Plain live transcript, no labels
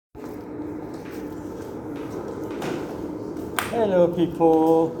Hello,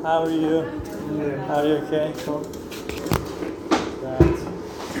 people. How are you? Are you okay? Cool. Right.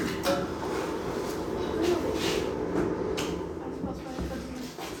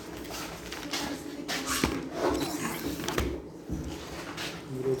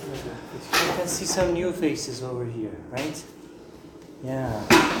 I can see some new faces over here, right? Yeah.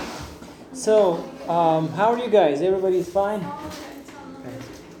 So, how are you guys? Everybody's fine?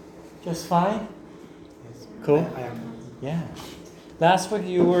 Just fine? Cool. Yeah. Last week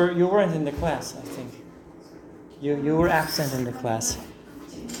you weren't in the class, I think. You were absent in the class.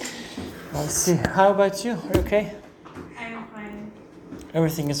 Let's see. How about you? Are you okay? I'm fine.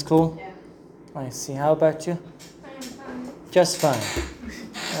 Everything is cool? Yeah. I see. How about you? I'm fine. Just fine.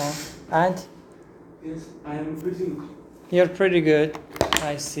 And? Yes, I am pretty good. You're pretty good.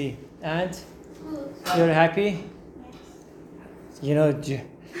 I see. And? You're happy? You know,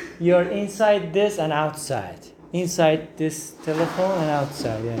 you're inside this and outside. Inside this telephone and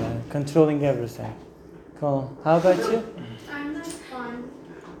outside, yeah, controlling everything. Cool. How about you? I'm not fine.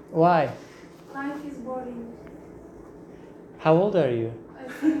 Why? Life is boring. How old are you? I'm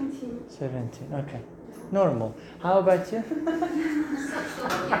 17. 17. Okay. Normal. How about you?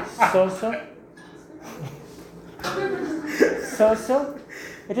 So-so? So-so?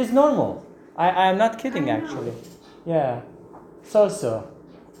 It is normal. I'm not kidding, actually. Yeah. So-so.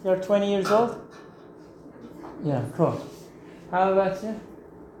 You're 20 years old? Yeah, cool. How about you?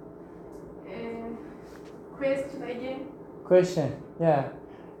 Question again. Question. Yeah.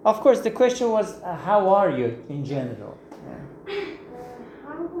 Of course, the question was, how are you in general? Yeah.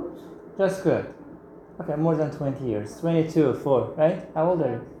 I'm good. Just good. Okay, more than 20 years. 22, 4, right? How old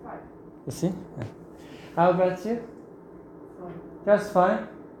are you? 5. You see? Yeah. How about you? Fine. Just fine?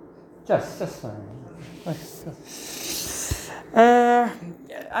 Just fine. Okay, cool.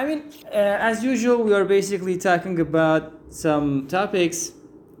 As usual, we are basically talking about some topics,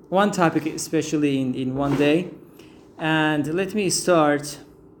 one topic especially in one day. And let me start.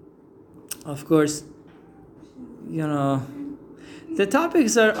 Of course, you know, the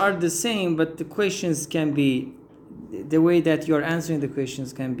topics are the same, but the questions can be, the way that you're answering the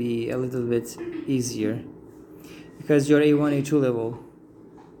questions can be a little bit easier because you're A1, A2 level.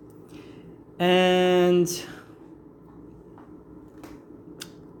 And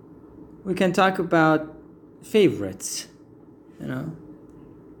we can talk about favorites, you know.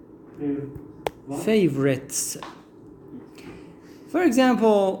 Favorites. For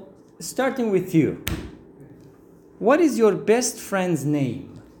example, starting with you. What is your best friend's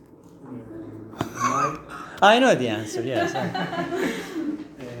name? I know the answer, yes.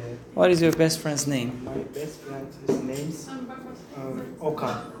 What is your best friend's name? My best friend's name's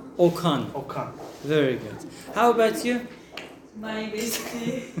Okan. Okan. Okan. Very good. How about you? My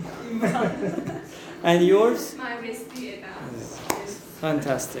bestie. Imran. And yours? My bestie Eda.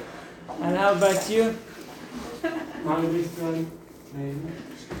 Fantastic. And how about you? My best friend name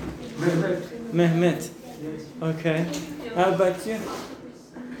Mehmet. Mehmet. Yes. Okay. How about you?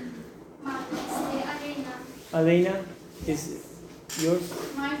 My bestie Alena. Alena is yours?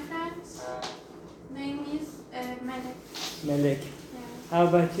 My friend's name is Melek. Melek. Yeah. How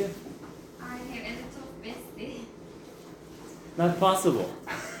about you? I have a lot of bestie. Not possible.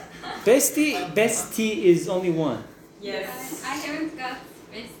 Bestie is only one. Yes. I haven't got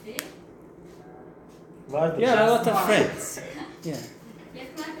bestie. You have a lot of friends. Yeah.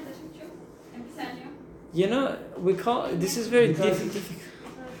 Yakın arkadaşım çok. Bir saniye. You know, this is very difficult.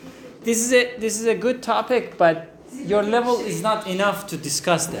 This is a good topic, but your level is not enough to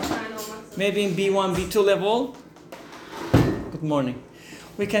discuss them. Maybe in B1, B2 level. Good morning.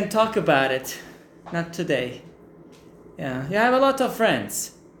 We can talk about it. Not today. Yeah, you have a lot of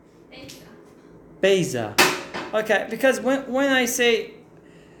friends. Beyza. Okay, because when I say,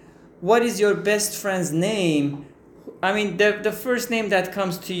 what is your best friend's name? I mean, the first name that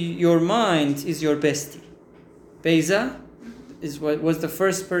comes to your mind is your bestie. Beyza is what was the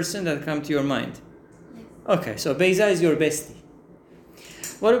first person that come to your mind. Yes. Okay, so Beyza is your bestie.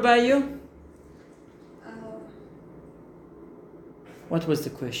 What about you? What was the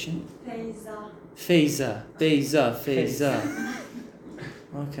question? Feyza. Beyza.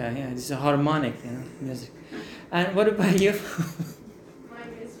 Okay, yeah, this is a harmonic, music. And what about you? My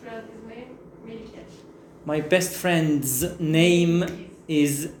best friend is named Melike. My best friend's name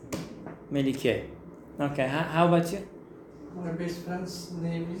is Melike. Okay, how about you? My best friend's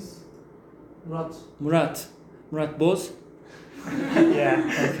name is Murat. Murat Boz? Yeah.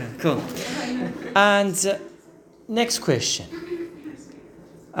 Okay, cool. And next question.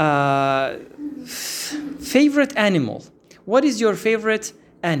 Favorite animal. What is your favorite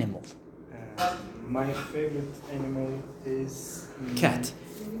animal? My favorite animal is Cat.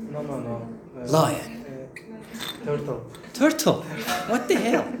 No. Lion. Turtle. Turtle. What the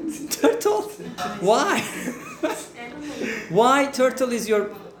hell? Turtle? Why? Why turtle is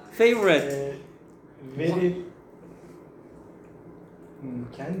your favorite? Very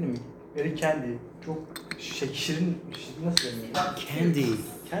candy mi? Very candy. Çok şirin nasıl deniyor? Candy.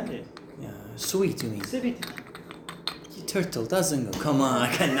 Candy. Yeah, sweet you mean. Sweet. Turtle doesn't go. Come on,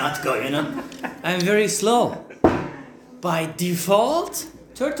 I cannot go, you know. I'm very slow. By default,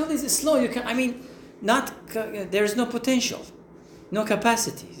 turtle is slow. You can, I mean, there's no potential, no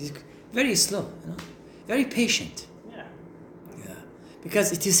capacity. It's very slow, you know. Very patient. Yeah. Yeah.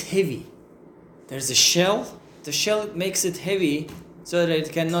 Because it is heavy. There's a shell. The shell makes it heavy so that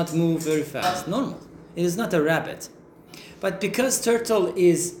it cannot move very fast. Normal. It is not a rabbit. But because turtle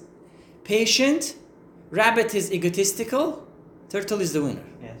is patient, rabbit is egotistical, turtle is the winner.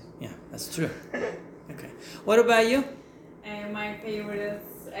 Yes. Yeah, that's true. Okay. What about you? My favorite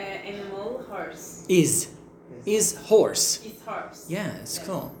animal, horse. Is horse. Is horse. Yeah, it's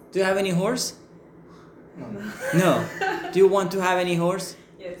cool. Do you have any horse? No. No. Do you want to have any horse?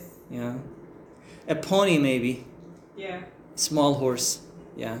 Yes. Yeah. A pony maybe. Yeah. Small horse.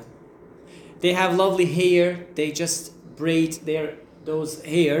 Yeah. They have lovely hair. They just braid those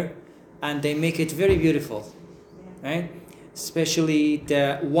hair and they make it very beautiful. Right? Especially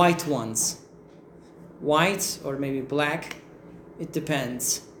the white ones. White or maybe black. It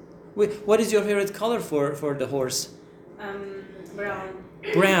depends. What is your favorite color for the horse? Brown.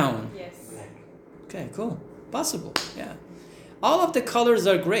 Brown. Yes. Okay, cool. Possible, yeah. All of the colors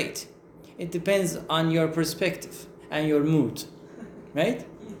are great. It depends on your perspective and your mood, right?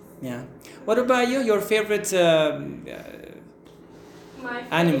 Yeah. What about you? Your favorite My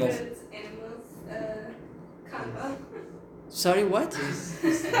Animals. favorite animals, kangal. Sorry, what?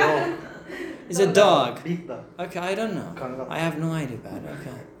 It's dog. It's a dog. Big dog. Okay, I don't know. Kangal. I have no idea about it.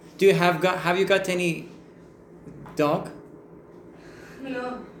 Okay. Do you have you got any dog?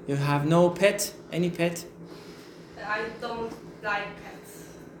 No, You have no pet? Any pet? I don't like pets.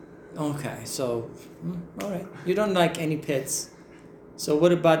 Okay, so all right. You don't like any pets. So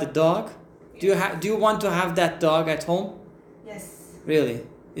what about the dog? Do you want to have that dog at home? Yes. Really?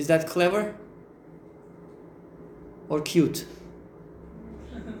 Is that clever? Or cute?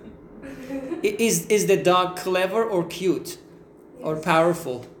 Is the dog clever or cute? Or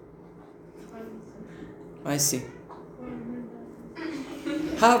powerful? I see.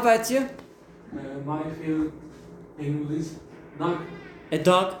 How about you? My favorite animal is dog. A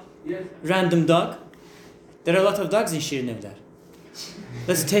dog? Yes. Random dog? There are a lot of dogs in Shirin Evler.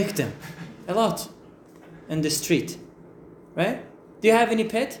 Let's take them. A lot. In the street. Right? Do you have any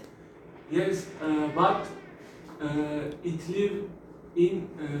pet? Yes, but it live in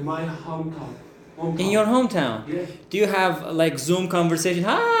my hometown. In your hometown? Yes. Do you have like Zoom conversation?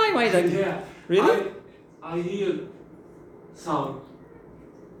 Hi, my dog. Yeah. Really? I hear sound.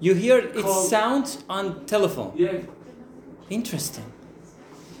 You hear its Call. sound on telephone. Yes. Interesting.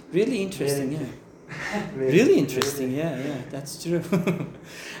 Really interesting, Very yeah. Very- Really interesting, yeah, that's true.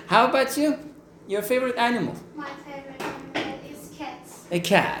 How about you? Your favorite animal? My favorite animal is cats. A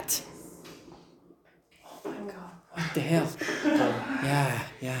cat. Oh my god, what the hell? Yeah,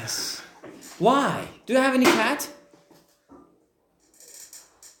 yes. Why? Do you have any cat?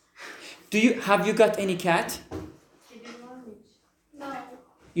 Have you got any cat? No.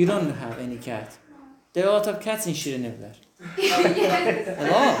 You don't have any cat. There are a lot of cats in Shirin Evler. Yes.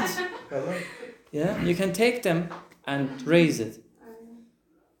 A lot. Hello. Yeah, you can take them and raise it.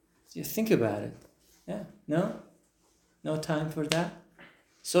 You think about it. Yeah, no? No time for that?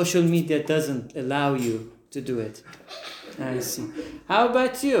 Social media doesn't allow you to do it. I see. How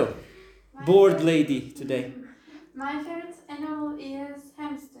about you? Bored lady today. My favorite animal is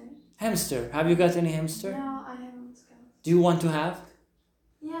hamster. Hamster. Have you got any hamster? No, I haven't got. Do you want to have?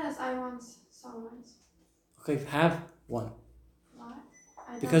 Yes, I want so much. Okay, have one. Why?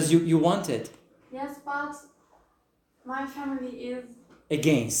 I don't- Because you want it. Yes, but my family is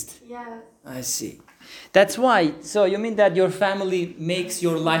Against. yes. I see. That's why. So you mean that your family makes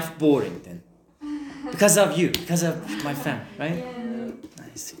your life boring then? Because of you. Because of my family, right? Yeah.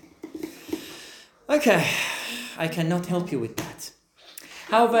 I see. Okay. I cannot help you with that.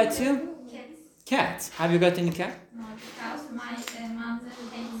 How about you? Cats. Cat. Have you got any cat? No, because my mother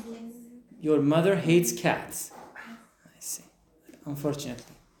hates cats. Your mother hates cats. I see.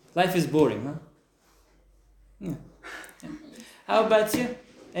 Unfortunately. Life is boring, huh? Yeah. Yeah. How about you?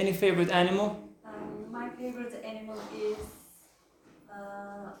 Any favorite animal? My favorite animal is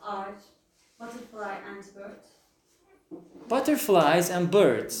are butterfly and bird. Butterflies and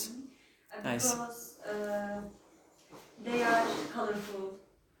birds. I see. Because they are colorful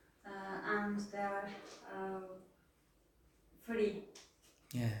and they are free.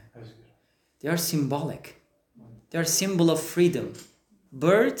 Yeah. Özgür. They are symbolic. They are symbol of freedom.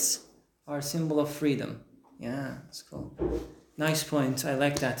 Birds are symbol of freedom. Yeah, that's cool. Nice point. I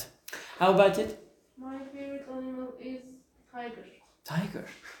like that. How about it? My favorite animal is tiger. Tiger.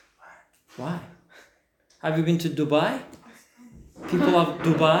 Why? Have you been to Dubai? People of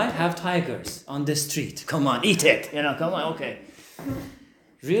Dubai have tigers on the street. Come on, eat it. Come on, okay.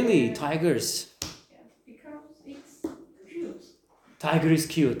 Really, tigers. Yeah, because it's cute. Tiger is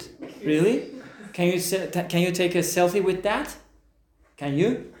cute. Really? Can you take a selfie with that? Can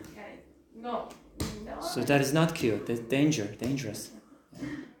you? Okay. No. No. So that is not cute. That's dangerous.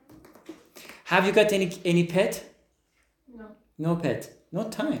 Have you got any pet? No. No pet. No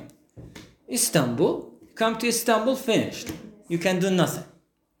time. Istanbul. Come to Istanbul, finished. You can do nothing.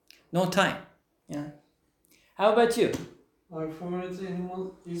 No time. Yeah. How about you? My favorite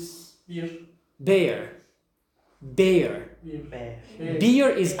animal is beer. Bear. Bear. Beer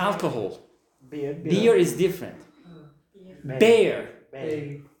is alcohol. Beer. Beer is different. Bear. Bear.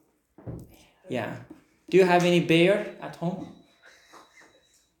 Bear. Yeah. Do you have any bear at home?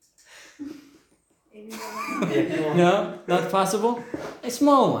 Yeah. No, not possible. A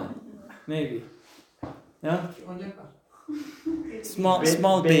small one, maybe. No,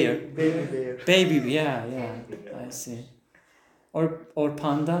 small bear. Bear. Baby, yeah. I see. Or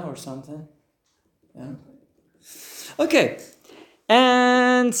panda or something. Yeah. Okay.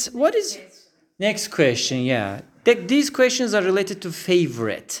 And what is next question? Yeah. These questions are related to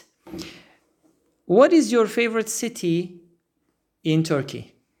favorite. What is your favorite city in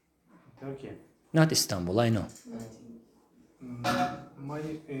Turkey? Turkey. Not Istanbul, I know. My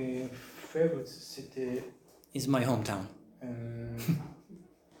favorite city. Is my hometown.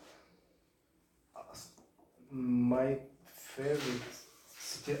 My favorite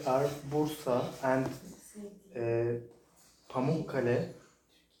city are Bursa and Pamukkale,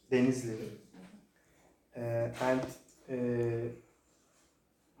 Denizli, and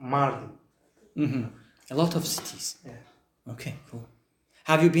Mardin. Mm-hmm. A lot of cities. Yeah. Okay, cool.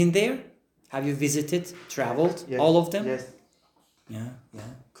 Have you been there? Have you visited, traveled, Yes. all of them? Yes. Yeah,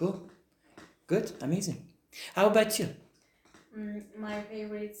 cool. Good, amazing. How about you? My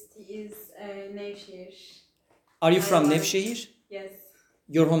favorite city is Nevşehir. Are you I from love- Nevşehir? Yes.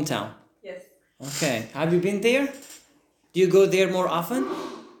 Your hometown? Yes. Okay. Have you been there? Do you go there more often?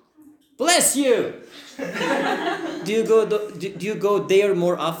 Bless you! Do you go there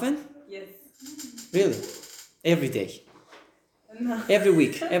more often? Yes. Really? Every day? No. Every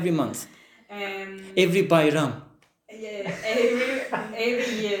week? Every month? Um, Every Bayram? yeah,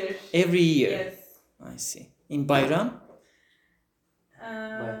 every year. Every year? Yes. I see. In Bayram?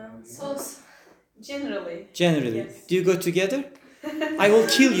 So generally. Generally. Yes. Do you go together? I will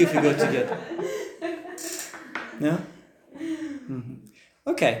kill you if you go together. No? Mhm.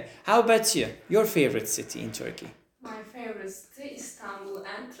 Okay. How about you? Your favorite city in Turkey? My favorite city Istanbul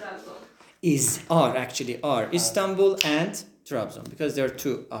and Trabzon. Are Istanbul and Trabzon, because there are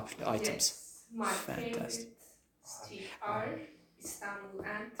two items. Yes. My Fantastic. favorite city are Istanbul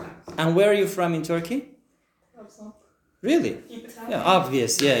and Trabzon. And where are you from in Turkey? Trabzon. Really? Yeah,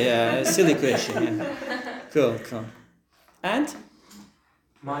 obvious. Yeah. Silly question. Yeah. Cool. And?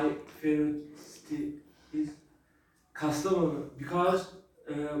 My favorite city is Kastamonu because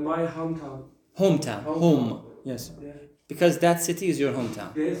my hometown. Hometown. Home. Yes. Yeah. Because that city is your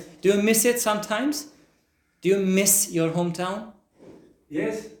hometown. Yes. Do you miss it sometimes? Do you miss your hometown?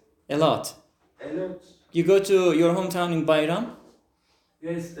 Yes. A lot. A lot. You go to your hometown in Bayram?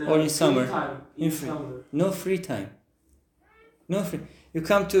 Yes. Or in summer? Free time. In In free. summer. No free time. No free. You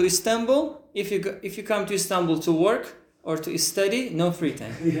come to Istanbul. If you come to Istanbul to work or to study, no free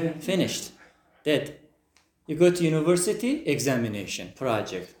time. Yeah. Finished. Dead. You go to university, examination,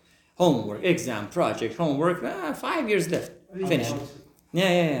 project, homework, exam, project, homework. 5 years left. Finished.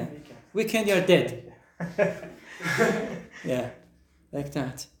 Yeah. Weekend you're dead. Yeah. Like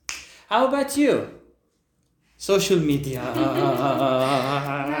that. How about you? Social media.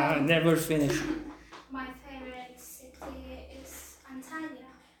 Never finish. My favorite city is Antalya.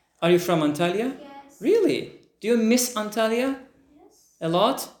 Are you from Antalya? Yes. Really? Do you miss Antalya Yes. a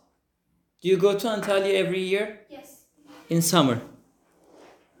lot? Do you go to Antalya every year? Yes. In summer.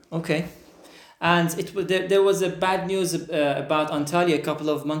 Okay. And there was a bad news about Antalya a couple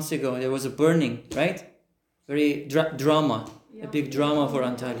of months ago. There was a burning, right? Very drama. A big drama for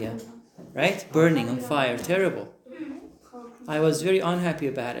Antalya. Right? Burning on fire. Terrible. I was very unhappy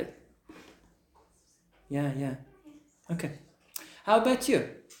about it. Yeah. Okay. How about you?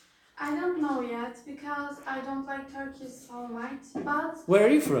 I don't know yet because I don't like Turkey so much. But Where are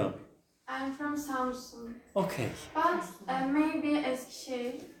you from? I'm from Samsun. Okay. But maybe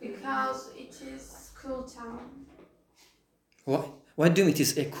Eskişehir because it is cool town. What do you mean it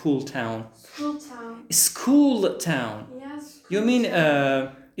is a cool town? Cool town. School town. Yes. You cool mean town.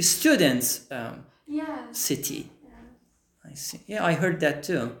 students Yes. city? Yes. I see. Yeah, I heard that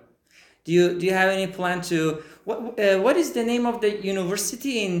too. Do you have any plan to what is the name of the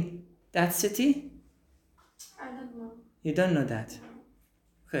university in that city? I don't know. You don't know that.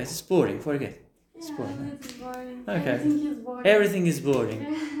 Okay, it's boring. Forget. It's Yeah, boring. it's boring. Okay. Everything is boring. Everything is boring.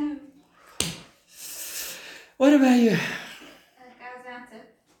 Yeah. What about you? Gaziantep.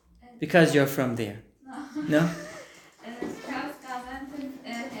 Because you're from there. No. No? Because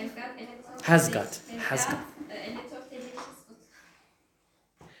Gaziantep Has got. a lot of delicious food.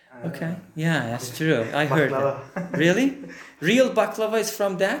 Okay. Yeah, that's true. I heard that. Baklava. Really? Real baklava is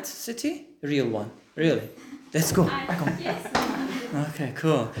from that city? Real one. Really? Let's go. Yes. Okay,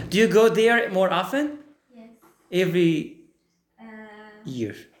 cool. Do you go there more often? Yes. Every Uh,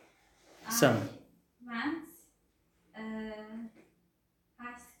 year. Summer. I went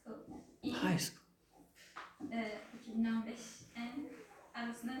high school. In High school. 2015 en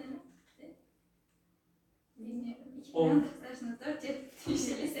arasında değil. Bilmiyorum. On. 2019 arasında 4 yıl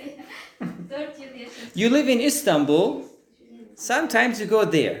liseye. 4 yıl yaşadım. You live in Istanbul. Sometimes you go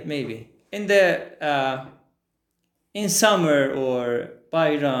there, maybe in the in summer or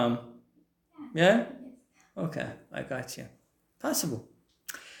Bayram. Yeah. Okay, I got you. Possible.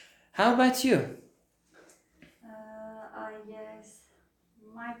 How about you? I guess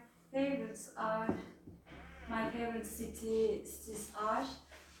my favorite cities are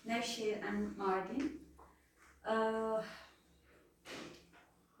Nevşehir and Mardin.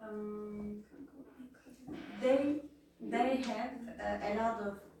 They have a lot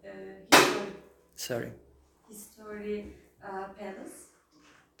of Sorry. history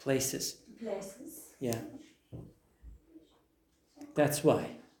Places. places. Yeah. That's why.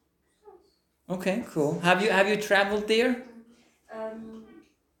 Okay, cool. Have you traveled there?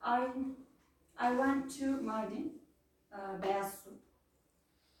 I went to Mardin, Beyazsu.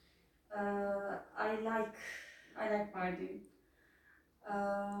 I like Mardin.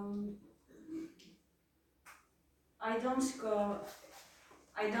 I don't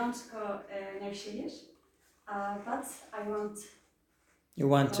go Nevşehir, but I want You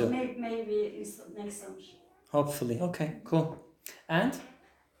want to? maybe next summer. Hopefully. Okay, cool. And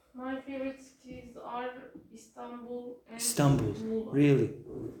My favorite cities are Istanbul and Istanbul. Muğla. Really?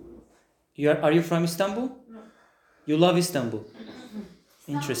 Are you from Istanbul? No. You love Istanbul.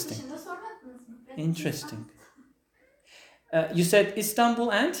 Interesting. İstanbul dışında sormadınız mı? Interesting. You said Istanbul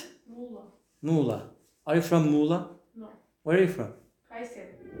and Muğla. Muğla. Are you from Muğla? No. Where are you from?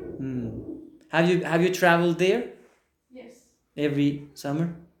 Kayseri. Have you traveled there Yes. every summer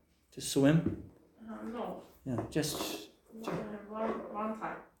to swim? No. Yeah, just One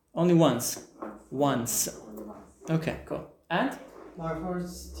time. only once. Once. Only once. Okay, cool. And My favorite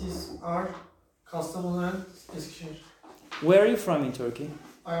cities are Kastamonu and Eskişehir. where are you from in Turkey?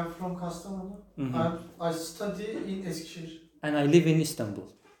 I am from Kastamonu. Mhm. I study in Eskişehir. And I live in Istanbul.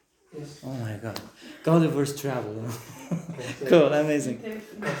 Yes. Oh my god. Gulliver's Travel. You know? Cool, amazing.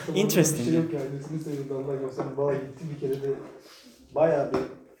 Interesting. Bir şey yok yani. İsmini söyledim Allah göstereyim. Valla gittim bir kere de bayağı bir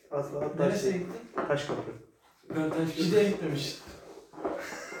hatta Neresi gittin? Taşköprü. Ben taş Şide'ye gitmemiş.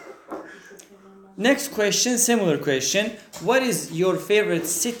 Next question, similar question. What is your favorite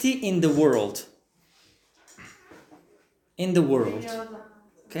city in the world? In the world. Dünyada.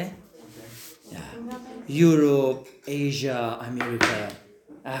 Okay? Yeah. Europe, Asia, America,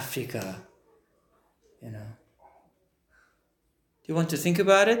 Africa. You know. Do you want to think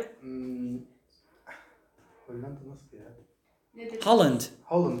about it? Hollanda nasıl ya? Nedir? Holland,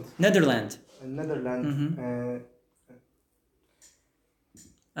 Holland. Netherlands, Netherlands. Mhm.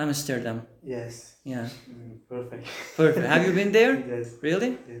 Amsterdam. Yes. Yeah. Perfect. Perfect. Have you been there? Yes.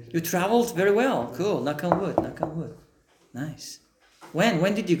 Really? Yes. You traveled very well. Cool. Knock on wood. Knock on wood. Nice.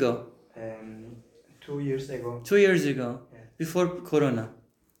 When did you go? 2 years ago. 2 years ago. Yeah. Before Corona.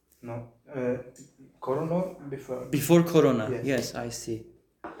 No. Corona before. Before Corona. Yes. Yes, I see.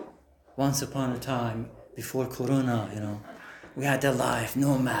 Once upon a time, before Corona, you know, we had a life,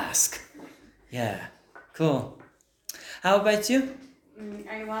 no mask. Yeah. Cool. How about you?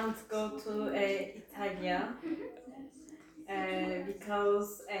 I want to go to Italy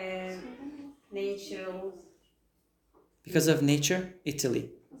because natural. Because of nature?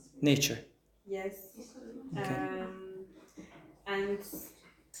 Italy. Nature. Yes. Okay. And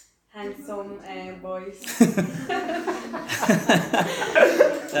handsome boys.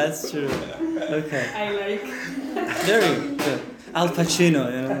 That's true. Okay. I like. Very good. Al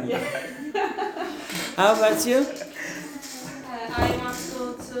Pacino, you know. How about you? I want to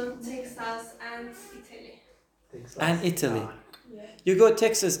go to Texas and Italy. Texas. And Italy. You go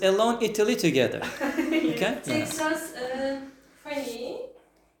Texas alone, Italy together. Okay? Yeah. Texas, funny.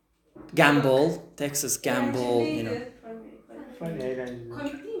 Gamble, Texas Gamble, you know. Eğlenceliydi. Funny. Fani eğlenceli.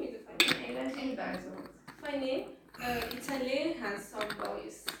 Komik değil miydi funny? Eğlenceliydi her zaman. Funny, Italy, handsome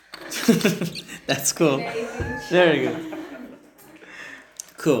boys. That's cool. Amazing. Very good.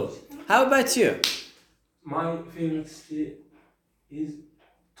 Cool. How about you? My favorite city is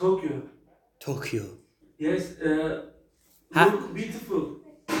Tokyo. Tokyo. Yes, Ha- look beautiful.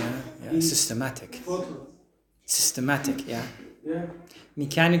 Yeah, systematic. Photo. Systematic, yeah. Yeah.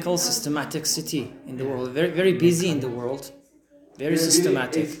 Mechanical, systematic city in the world. Very, very busy in the world. Very Yeah,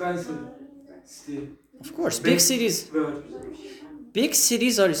 systematic. Expensive city. Of course, big cities. Well, Big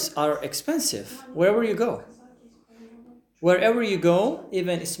cities are expensive. Wherever you go. Wherever you go,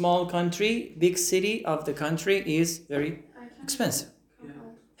 even a small country, big city of the country is very expensive.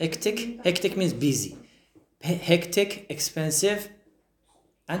 yeah. Hectic means busy. Hectic, expensive,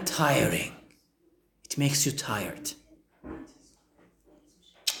 and tiring. It makes you tired.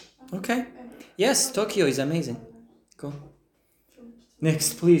 Okay. Yes, Tokyo is amazing. Cool.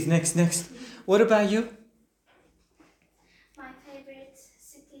 Next, please. Next. What about you? My favorite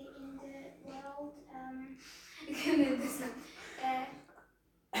city in the world, ne desem,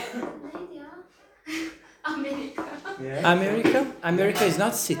 neydi ya? Amerika. Yeah. America? America is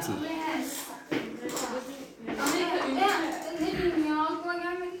not city. Yes. Amerika, ne bileyim ya, aklıma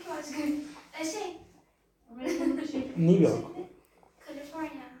gelmedi ki başka. New York.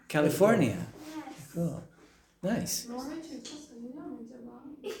 California. California. Yes. Cool. Nice. Norveç'in sayılıyor mu acaba?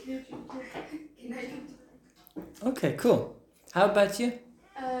 Büyük ülke. Okay, cool. How about you?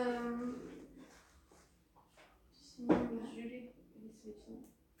 Şimdi jüri seçim.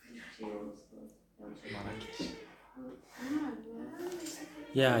 Şey olması lazım. Yanlış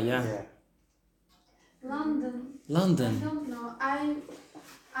Yeah. Yeah. London. London. I don't know.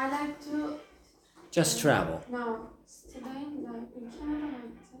 I like to Just travel. stay like in Canada,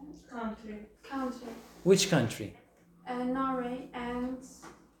 country, Which country? Norway and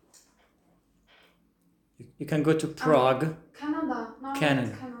You can go to Prague. Canada. Norway Canada.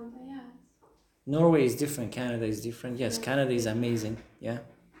 and Canada, yeah. Norway is different. Canada is different. Yes, Canada is amazing. Yeah,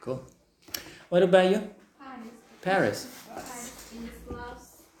 cool. What about you? Paris.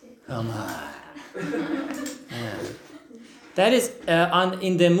 Come on. Yeah. That is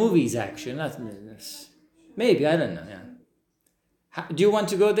in the movies, actually. Not maybe, I don't know. Yeah. Do you want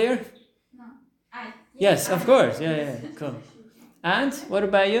to go there? Yes, of course. Yeah. Cool. And what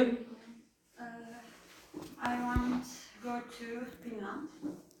about you? I want to go to Finland.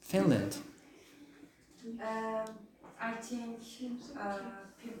 Finland. I think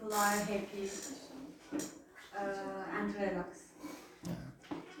people are happy and relaxed.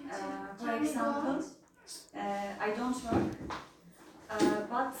 For example, I don't work,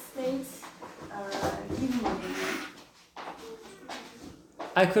 but states give money.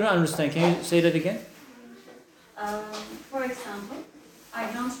 I couldn't understand. Can you say that again? For example, I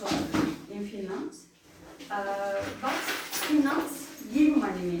don't work in Finland, but Finland give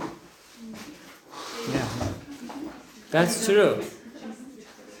money. Yeah. That's true.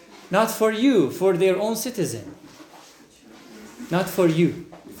 Not for you, for their own citizen. Not for you,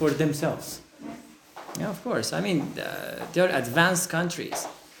 for themselves. Yeah, of course. I mean, they're advanced countries.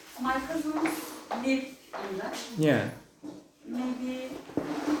 My cousins live in that. Yeah. Maybe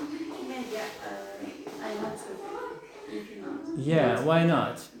I want to in Finland. Yeah, why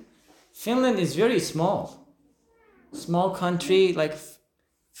not? Finland is very small. Small country, like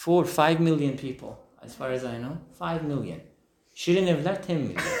 4 or 5 million people, as far as I know. 5 million. Şirinevler 10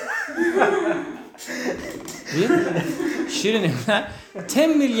 million. Really? Şirinevler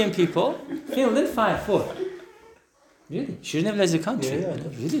 10 million people. Finland 4. Really? Şirinevler is a country. Yeah.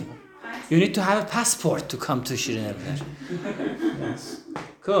 Really? You need to have a passport to come to Şirinevler. Yes.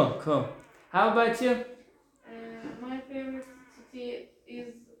 Cool. How about you? My favorite city is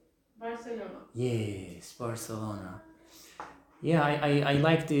Barcelona. Yes, Barcelona. Yeah, I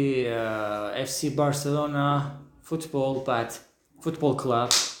like the FC Barcelona football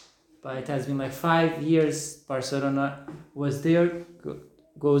club, but it has been like 5 years Barcelona was there,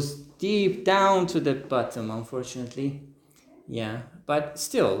 goes deep down to the bottom, unfortunately. Yeah, but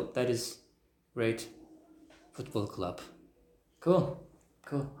still, that is great football club. Cool.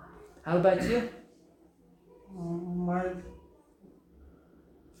 How about you? My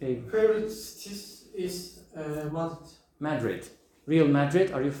favorite? Favorite cities is Madrid. Madrid. Real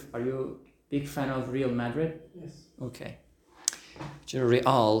Madrid. Are you big fan of Real Madrid? Yes. Okay.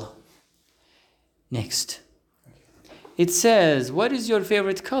 Real. Next. It says, what is your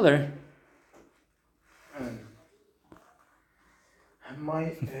favorite color? My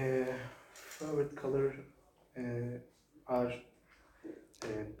favorite color are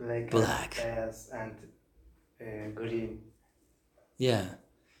black, Black. beyaz, and green. Yeah.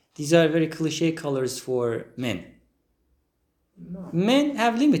 These are very cliche colors for men. No, Men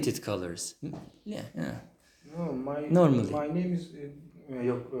have limited colors. Yeah. no, Normally. my name is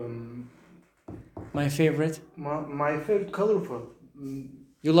yok. My favorite? My favorite color for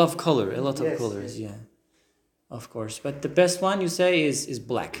You love color, a lot of Yes, colors, yes. yeah. Of course. But the best one you say is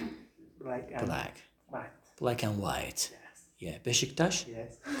black. black and Black. white. Black and white. Yes. Yeah. Beşiktaş?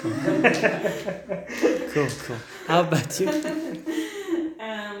 Yes. Cool. How about you?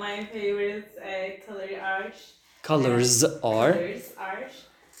 My favorite color are Colors are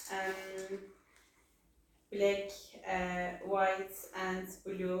black, white, and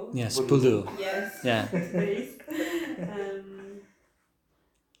blue. yes, Blue. blue. Yes. Yeah. Please.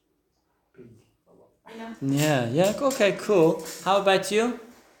 Yeah. Okay, cool. How about you?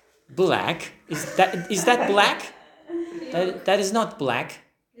 Black. Is that black? That is not black.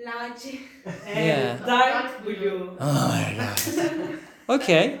 Large. Yeah. Dark blue. Oh my god.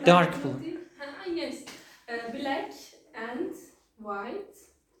 Okay, dark blue. Yes. Black and white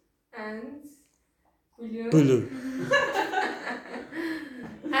and blue. Blue.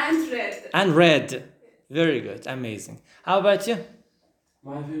 And red. And red. Very good. Amazing. How about you?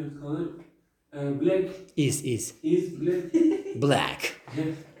 My favorite color black Is is black. black.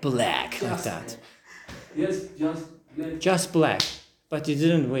 Yes. Black like Just that. Yes, just black. Just black. But you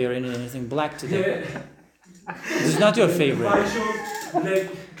didn't wear anything black today. Yeah. This is not your favorite. My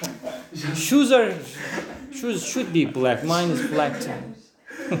shoes black. Shoes should be black. Mine is black too.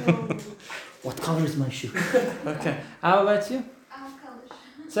 What color is my shoe? Okay. How about you? All colors.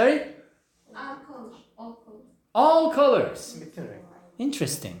 Sorry? All colors. All colors. All colors. Bütün renk.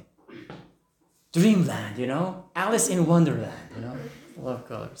 Interesting. Dreamland, you know? Alice in Wonderland, you know? Love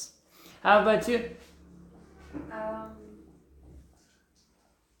colors. How about you?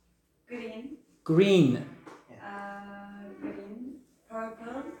 Green, Green. green,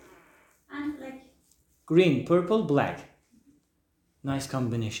 purple, and black. Green, purple, black. Nice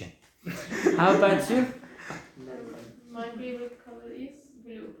combination. How about you? My favorite color is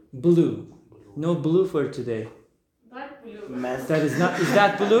blue. Blue. No blue for today. Dark blue. Mask, Is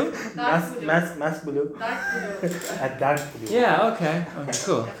that blue? Dark blue. mask blue. Dark blue. Dark blue. Yeah, okay.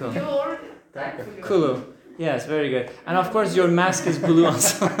 Cool. Your dark blue. Cool. Yes, very good. And of course your mask is blue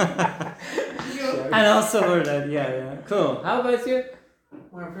also. Your And also for that, yeah. Cool. How about you?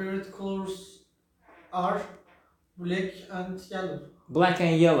 My favorite colors are black and yellow. Black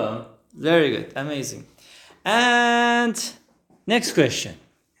and yellow. Very good. Amazing. And next question.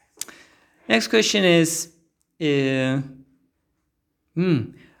 Next question is,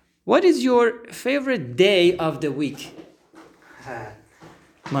 what is your favorite day of the week? Ha.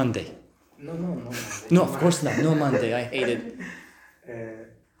 Monday. No. No, of course not. No Monday. I hate it.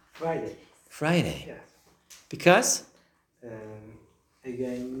 Friday. Friday. Yes. Because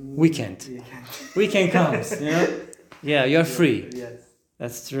Again. Weekend. weekend comes, you know? Yeah, you're free. Yes.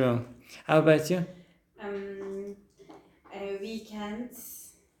 That's true. How about you?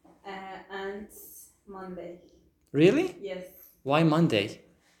 Weekends and Monday. Really? Yes. Why Monday?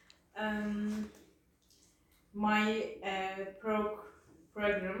 My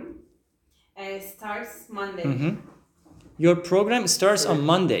program starts Monday. Mm-hmm. Your program starts on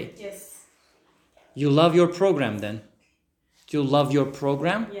Monday. Yes. You love your program then? Do you love your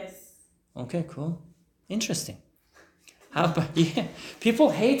program? Yes. Okay, cool. Interesting. How about yeah? People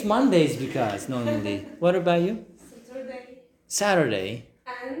hate Mondays because normally. What about you? Saturday Saturday,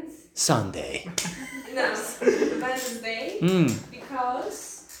 and Sunday. no Wednesday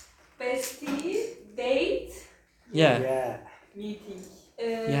because bestie date. Yeah, Yeah. Meeting.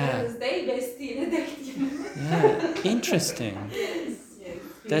 Yeah. Wednesday bestie ile date. yeah. Interesting. Yes.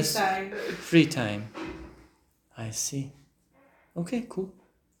 That's- time. Free time. I see. Okay, cool.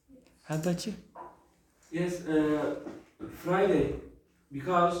 How about you? Yes, Friday,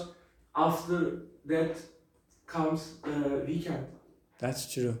 because after that comes weekend.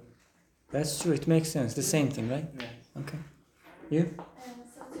 That's true. That's true. It makes sense. The same thing, right? Yeah. Okay. You?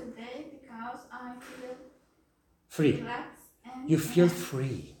 Saturday because I feel Free. relaxed and You feel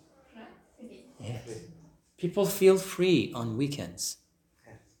free. free. Yes. People feel free on weekends.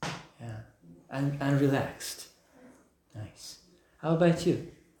 Yeah. And relaxed. Nice. How about you?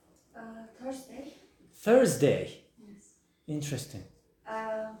 Thursday. Yes. Interesting.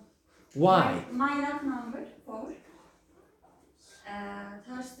 Uh, Why? My luck number 4.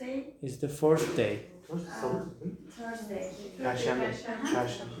 Thursday. Is the fourth day. Salı. Thursday. Perşembe.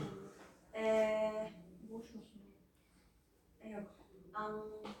 Çarşamba. Yok.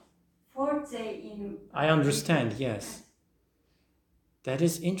 4th day in. I understand, yes. That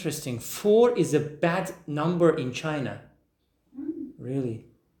is interesting. 4 is a bad number in China. Really?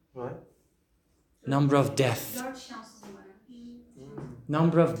 Right. Number of death. 4 şanssızım var.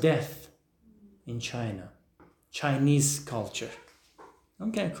 Number of death in China. Chinese culture.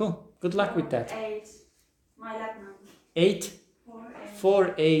 Okay, cool. Good luck with that. 8. My luck number. 8, 4,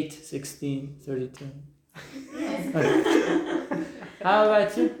 4, 8, 16, 32. How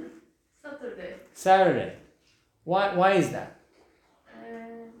about you? Saturday. Saturday. Why is that?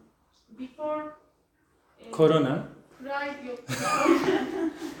 Before Corona. Friday,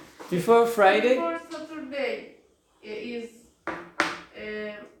 Before Friday? before Saturday is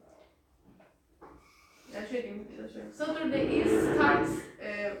ya şöyle diyeyim, Saturday is starts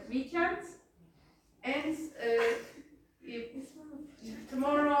weekend and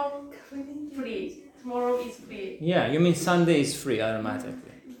tomorrow free. Tomorrow is free. Yeah, you mean Sunday is free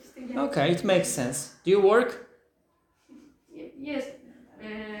automatically. Okay, it makes sense. Do you work? Yes,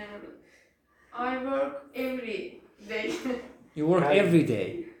 I work every day. You work Right. every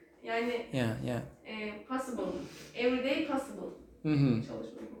day. Yani Yeah. possible. Every day possible. Mm-hmm.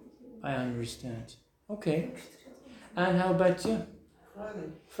 Çalışmak. I understand. Okay. And how about you? Friday.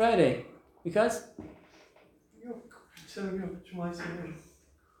 Friday. Because? Yok. Hiç sebep yok. Cuma'yı seviyorum.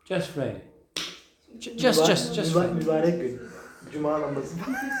 Just Friday. Just Friday. Mübarek gün. Cuma namazı.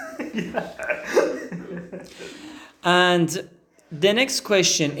 And the next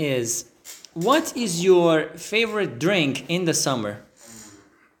question is, what is your favorite drink in the summer?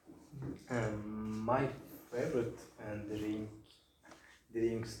 My favorite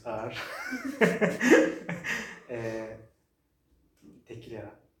drinks are tequila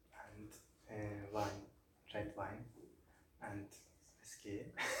and wine, red wine and whiskey.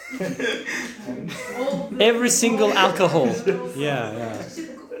 and Every single alcohol. Yeah.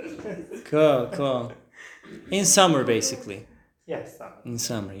 Cool. In summer, basically. yes, In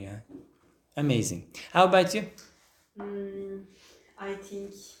summer, yeah. Amazing. How about you? I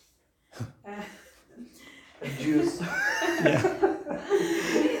think juice.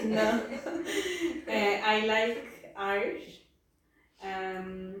 no. I like Irish.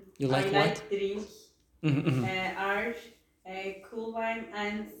 You like I what? like drink Mhm. Irish, cool wine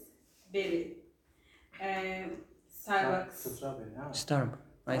and berry. Starbucks. Strawberry. Ha. Starbucks.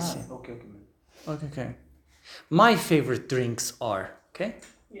 I see. Okay. Okay. My favorite drinks are, okay?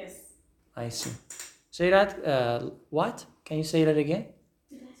 Yes. I see. Say that, what? Can you say that again?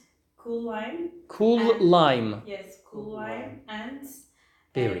 Cool wine. Cool And- lime. Yes, cool wine and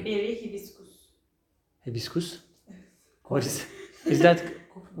Berry. berry hibiscus. Hibiscus? What is Is that,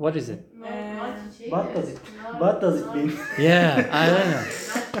 what is it? No, Ee, not şey. What does it? Nar- What does it nar- mean? Yeah, I don't know.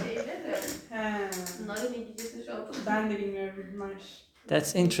 Nar şeyde de. Ha, Narın İngilizcesi şu an. ben de bilmiyorum bunlar.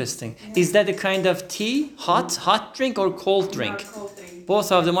 That's interesting. Is that a kind of tea? Hot drink or cold drink? Bunlar cold drink.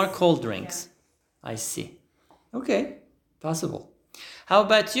 Both of them are cold drinks. I see. Okay, possible. How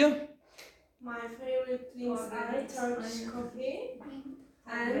about you? My favorite drinks are Turkish coffee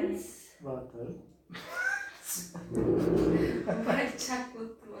and Water. white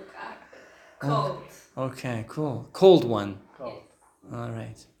chocolate mocha. Cold. Okay, cool. Cold one. Cold. All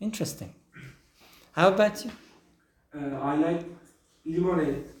right. Interesting. How about you? I like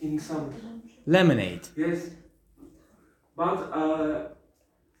lemonade in summer. Lemonade. Yes. But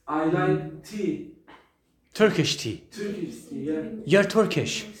I like tea. Turkish tea. Turkish tea, yeah. You're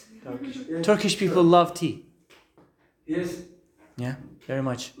Turkish. Turkish. Yes. Turkish people love tea. Yes. Yeah, very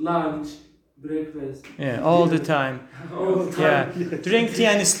much. Lunch, breakfast. Yeah, all the time. All the Yeah, time. drink tea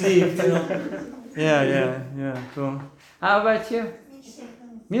and sleep. You know? Yeah, cool. How about you?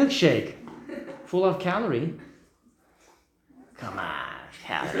 Milkshake. Full of calorie. Come on,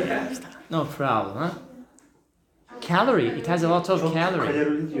 calorie. No problem, huh? Calorie. It has a lot of Çok calorie.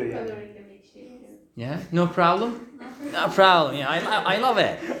 kalorili diyor yani. Kalorili milkshake. Yeah, no problem. No problem. Yeah, I love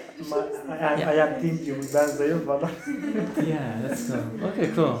it. I am thin diyor. Ben zayıf falan. Yeah, that's cool.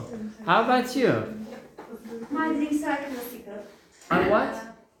 Okay, cool. How about you? My drinks are classical. Are what?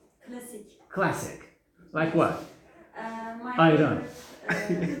 Classic. Classic. Like what? My Ayran.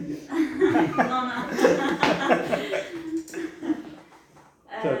 no.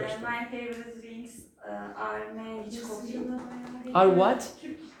 Turkish. My favorite drinks are menengiç coffee. Are what?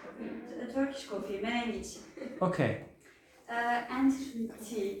 Turkish coffee, menengiç. Okay. And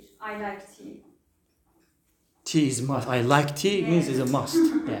tea. I like tea. Tea is must. I like tea means it's a must.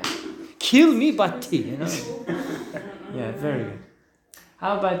 Yeah. Kill me, but tea. You know. Yeah, very good.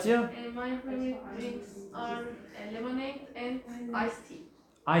 How about you? My favorite drinks are lemonade and iced tea.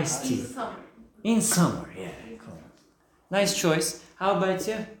 Iced In tea summer. in summer. Yeah, cool. Nice choice. How about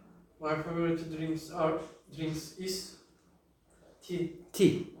you? My favorite drinks is tea.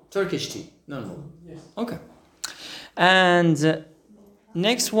 Tea, Turkish tea. Normal. Yes. Okay. And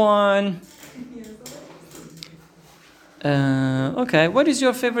next one. Okay. What is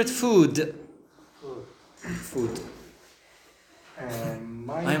your favorite food? Food.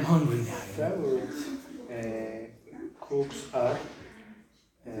 My I'm hungry now. favorite cooks are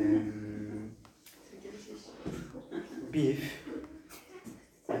beef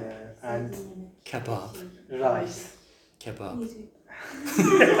and Kebab. rice. Kebab.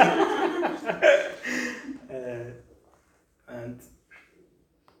 And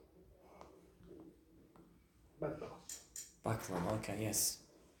baklava. Baklava. Okay. Yes.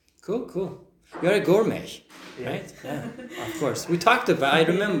 Cool. Cool. You're a gourmet, right? Yeah. Of course. We talked about. I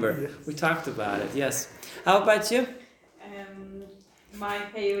remember. We talked about it. Yes. How about you? My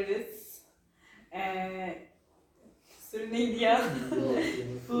favorites. Surinadia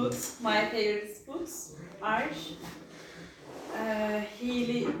foods. My favorite foods are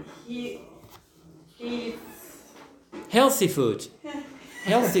Healthy food.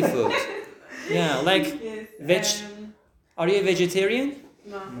 Healthy food. Yeah. Like yes, Are you a vegetarian?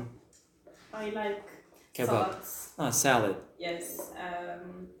 no. I like Kebab. salads. Ah, salad. Yes.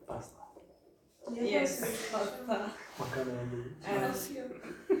 Pasta. Yes. Pasta. Makarna.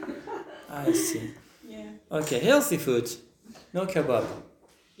 I see. Yeah. Okay. Healthy food. No kebab.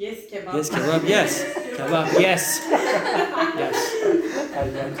 Yes, kebab. Yes, kebab. Yes. Kebab. Yes. Yes.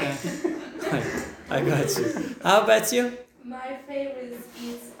 Okay. I got you. How about you? My favorites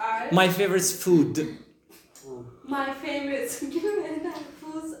are My favorite food. my favorite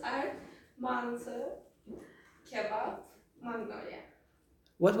foods are mantı, kebab, magnolia.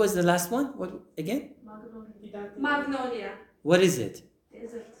 What was the last one? What again? Magnolia. What is it?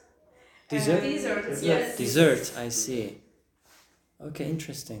 Dessert. Dessert? Dessert. Yes. Dessert. I see. Okay,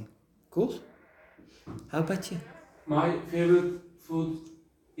 interesting. Cool. How about you? My favorite food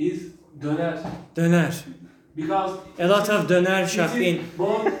is döner. Döner. Because A lot of döner shop it in is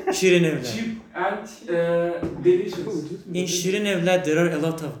both Şirin Evler. cheap and delicious. In Şirin Evler there are a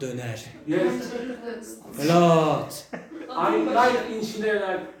lot of döner. Yes. A lot. I like in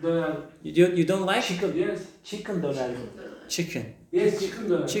Şirinevler döner. You don't like Chicken, yes. Chicken döner. chicken? Yes, chicken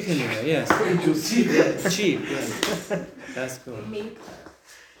döner. Chicken döner, yes. Cheap. Cheap, yeah. That's cool.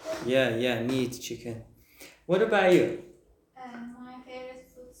 Yeah, meat, chicken. What about you? My favorite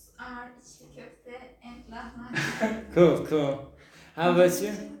foods are içli köfte and lahmacun. Cool. How about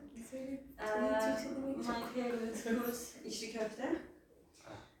you? My favorite food içli köfte.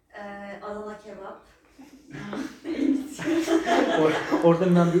 Adana kebap.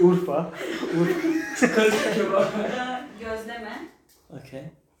 Oradan ben bir Urfa. Gözleme. Okay.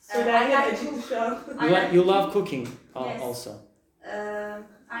 Söylerken acıktı şu an. You love cooking Yes. also.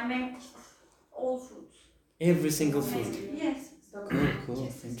 I make all food. Every single food. Yes. Cool.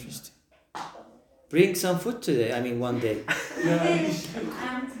 Interesting. Bring some food today. I mean, one day.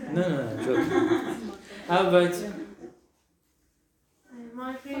 And No, joke. How about you?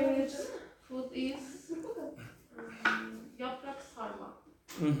 My favorite food is yaprak sarma.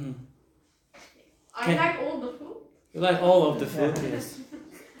 Mm-hmm. I Can- like all the food. You like all of the food, yes.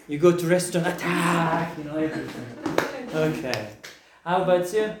 You go to restaurant, attack, everything. Okay. How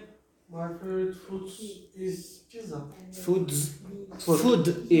about you? My favorite food is pizza. Food is Food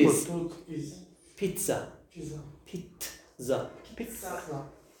is pizza. pizza. Pizza.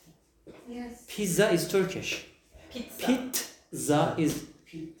 Yes. Pizza is Turkish. pizza. Pizza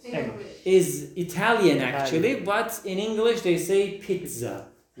English. is Italian actually, but in English they say pizza.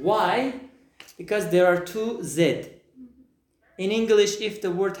 Why? Because there are two Z. In English, if the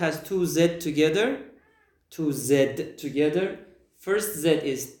word has two Z together, first Z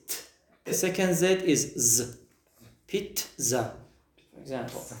is T, the second Z is Z. Pizza, for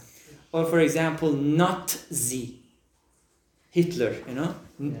example. Or for example, not Z. Hitler,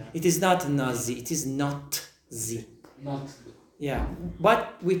 It is not Nazi, it is not Z. Not. Yeah, but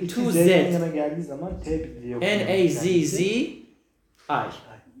with two Z yan Z. yana geldiği zaman T diye okunuyor. N-A-Z-Z-I.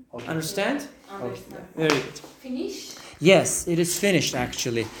 Okay. Understand? Understand. Very good. Finish. Yes, it is finished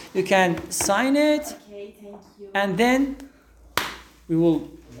actually. You can sign it Okay, thank you. and then we will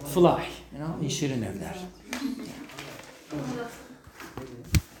fly, in Şirin Evler. That's